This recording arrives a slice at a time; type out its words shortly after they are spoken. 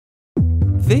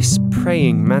This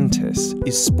praying mantis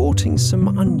is sporting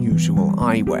some unusual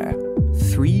eyewear,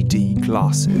 3D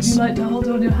glasses. Would you like to hold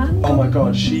her on your hand? Oh my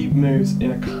god, she moves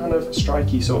in a kind of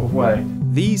striky sort of way.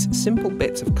 These simple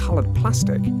bits of coloured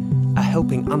plastic are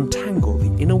helping untangle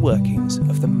the inner workings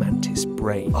of the mantis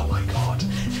brain. Oh my god.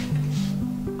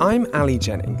 I'm Ali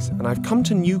Jennings, and I've come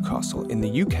to Newcastle in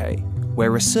the UK,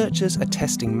 where researchers are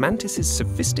testing mantises'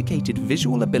 sophisticated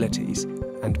visual abilities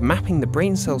and mapping the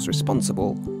brain cells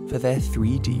responsible for their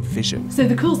 3D vision. So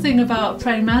the cool thing about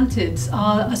praying mantids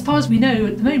are, as far as we know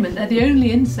at the moment, they're the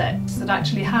only insects that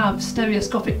actually have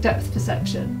stereoscopic depth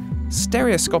perception.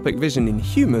 Stereoscopic vision in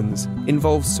humans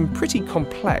involves some pretty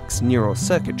complex neural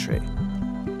circuitry.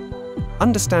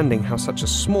 Understanding how such a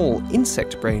small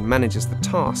insect brain manages the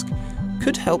task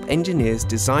could help engineers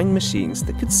design machines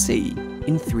that could see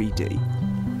in 3D.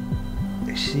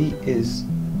 She is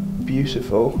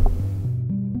beautiful.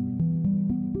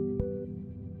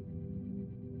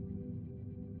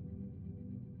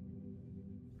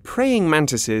 Praying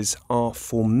mantises are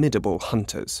formidable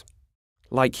hunters.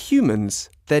 Like humans,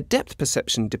 their depth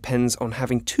perception depends on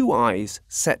having two eyes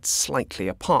set slightly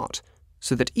apart,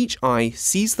 so that each eye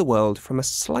sees the world from a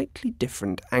slightly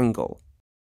different angle.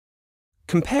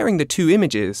 Comparing the two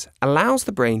images allows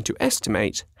the brain to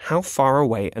estimate how far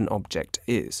away an object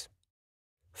is.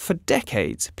 For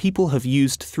decades, people have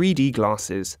used 3D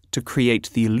glasses to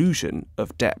create the illusion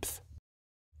of depth.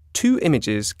 Two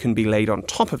images can be laid on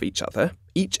top of each other,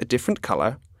 each a different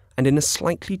colour, and in a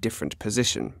slightly different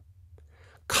position.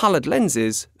 Coloured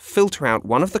lenses filter out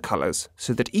one of the colours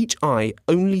so that each eye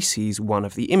only sees one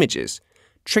of the images,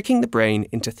 tricking the brain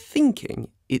into thinking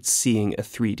it's seeing a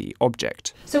 3D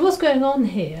object. So what's going on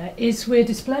here is we're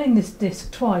displaying this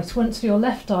disc twice, once for your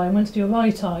left eye and once for your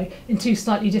right eye, in two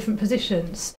slightly different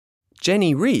positions.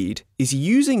 Jenny Read is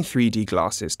using 3D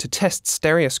glasses to test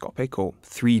stereoscopic or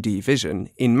 3D vision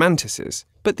in mantises,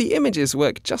 but the images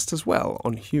work just as well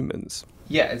on humans.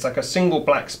 Yeah, it's like a single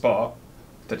black spot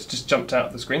that's just jumped out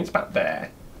of the screen. It's about there.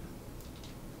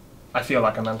 I feel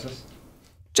like a mantis.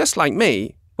 Just like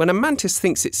me, when a mantis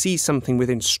thinks it sees something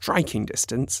within striking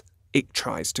distance, it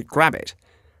tries to grab it.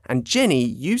 And Jenny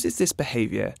uses this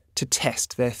behaviour to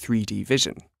test their 3D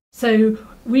vision. So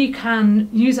we can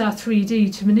use our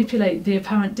 3D to manipulate the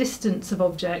apparent distance of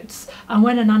objects, and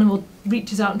when an animal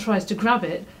reaches out and tries to grab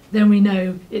it, then we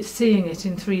know it's seeing it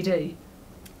in 3D.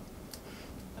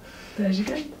 There you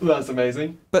go. That's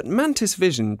amazing. But mantis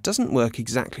vision doesn't work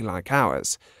exactly like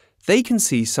ours. They can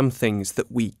see some things that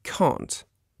we can't.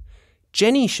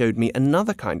 Jenny showed me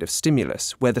another kind of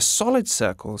stimulus where the solid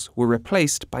circles were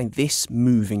replaced by this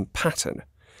moving pattern.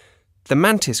 The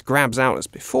mantis grabs out as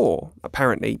before,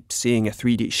 apparently seeing a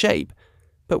 3D shape,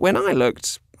 but when I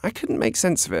looked, I couldn't make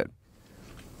sense of it.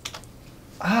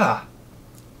 Ah!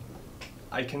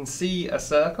 I can see a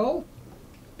circle,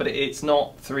 but it's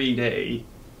not 3D.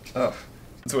 Ugh,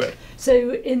 it's weird.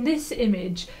 So in this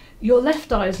image, your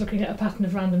left eye is looking at a pattern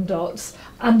of random dots,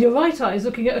 and your right eye is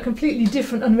looking at a completely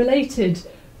different, unrelated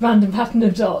random pattern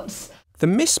of dots. The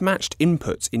mismatched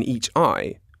inputs in each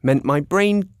eye meant my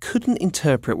brain couldn't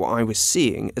interpret what I was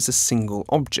seeing as a single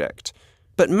object.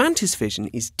 But mantis vision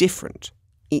is different.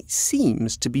 It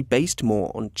seems to be based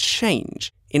more on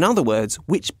change. In other words,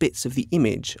 which bits of the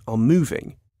image are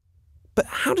moving. But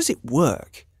how does it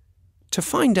work? To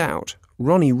find out,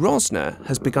 Ronny Rosner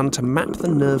has begun to map the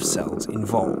nerve cells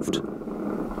involved.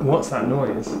 What's that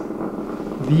noise?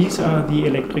 These are the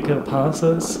electrical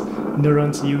pulses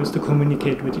neurons use to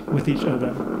communicate with each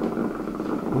other.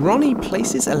 Ronny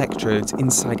places electrodes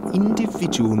inside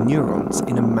individual neurons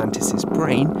in a mantis's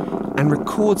brain and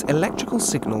records electrical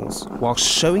signals while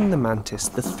showing the mantis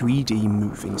the 3D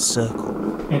moving circle.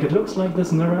 And it looks like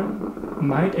this neuron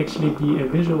might actually be a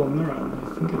visual neuron.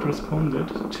 I think it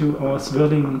responded to our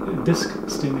swirling disc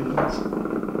stimulus.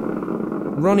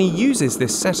 Ronny uses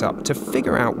this setup to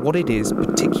figure out what it is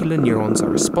particular neurons are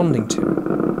responding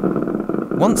to.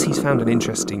 Once he's found an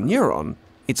interesting neuron,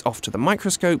 it's off to the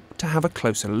microscope to have a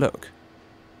closer look.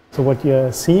 So what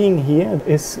you're seeing here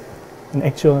is an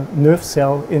actual nerve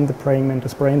cell in the praying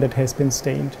mantis brain that has been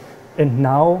stained. And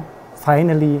now,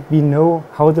 finally, we know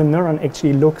how the neuron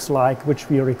actually looks like, which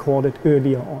we recorded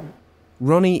earlier on.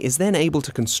 Ronny is then able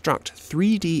to construct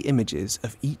 3D images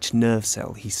of each nerve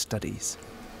cell he studies.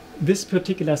 This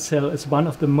particular cell is one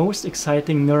of the most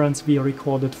exciting neurons we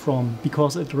recorded from,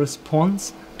 because it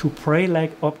responds to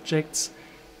prey-like objects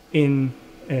in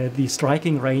the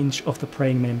striking range of the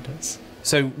praying mantis.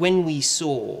 So when we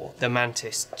saw the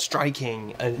mantis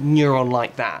striking, a neuron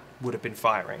like that would have been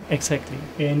firing. Exactly.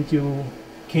 And you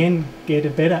can get a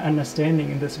better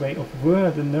understanding in this way of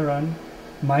where the neuron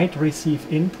might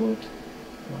receive input,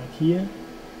 like here,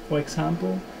 for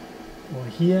example, or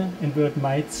here, and where it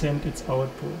might send its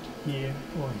output, here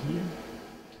or here.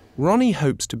 Ronny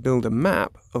hopes to build a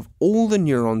map of all the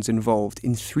neurons involved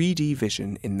in 3D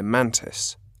vision in the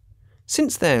mantis.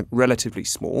 Since they're relatively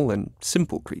small and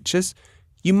simple creatures,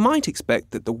 you might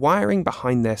expect that the wiring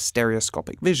behind their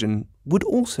stereoscopic vision would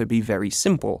also be very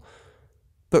simple.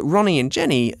 But Ronny and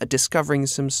Jenny are discovering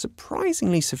some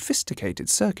surprisingly sophisticated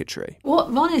circuitry.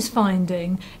 What Ron is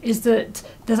finding is that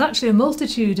there's actually a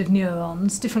multitude of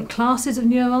neurons, different classes of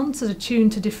neurons that are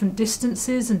tuned to different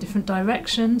distances and different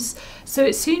directions. So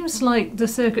it seems like the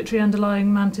circuitry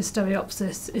underlying Mantis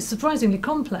stereopsis is surprisingly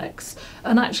complex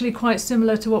and actually quite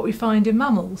similar to what we find in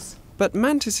mammals. But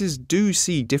mantises do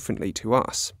see differently to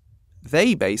us.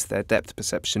 They base their depth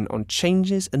perception on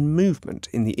changes and movement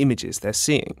in the images they're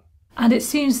seeing. And it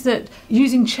seems that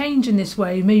using change in this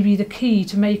way may be the key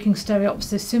to making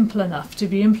stereopsis simple enough to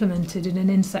be implemented in an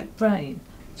insect brain.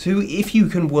 So if you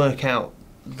can work out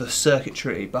the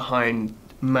circuitry behind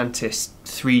Mantis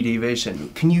 3D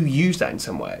vision, can you use that in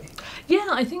some way? Yeah,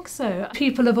 I think so.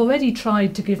 People have already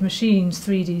tried to give machines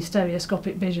 3D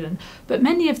stereoscopic vision, but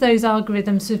many of those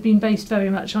algorithms have been based very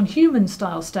much on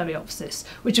human-style stereopsis,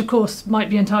 which of course might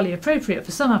be entirely appropriate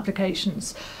for some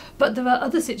applications. But there are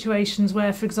other situations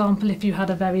where, for example, if you had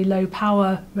a very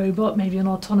low-power robot, maybe an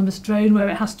autonomous drone where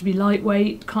it has to be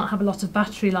lightweight, can't have a lot of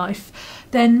battery life,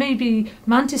 then maybe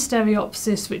Mantis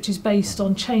stereopsis, which is based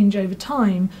on change over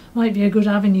time, might be a good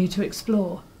avenue to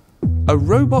explore. A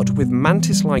robot with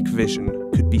mantis-like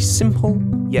vision could be simple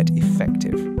yet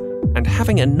effective, and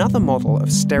having another model of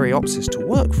stereopsis to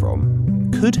work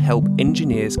from could help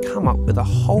engineers come up with a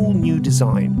whole new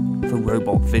design for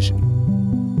robot vision.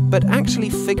 But actually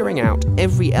figuring out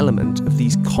every element of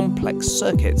these complex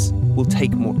circuits will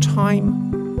take more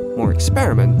time, more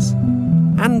experiments,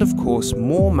 and of course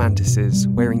more mantises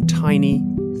wearing tiny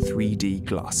 3D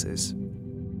glasses.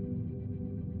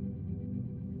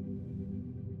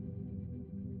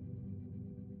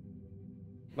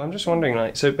 I'm just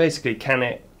wondering, so basically, can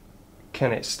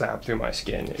it stab through my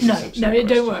skin? No,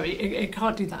 don't worry, it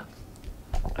can't do that.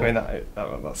 I mean,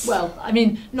 that's... Well, I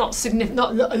mean, not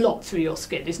a lot through your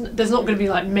skin. There's not going to be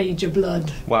like major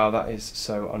blood. Wow, that is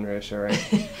so unreassuring.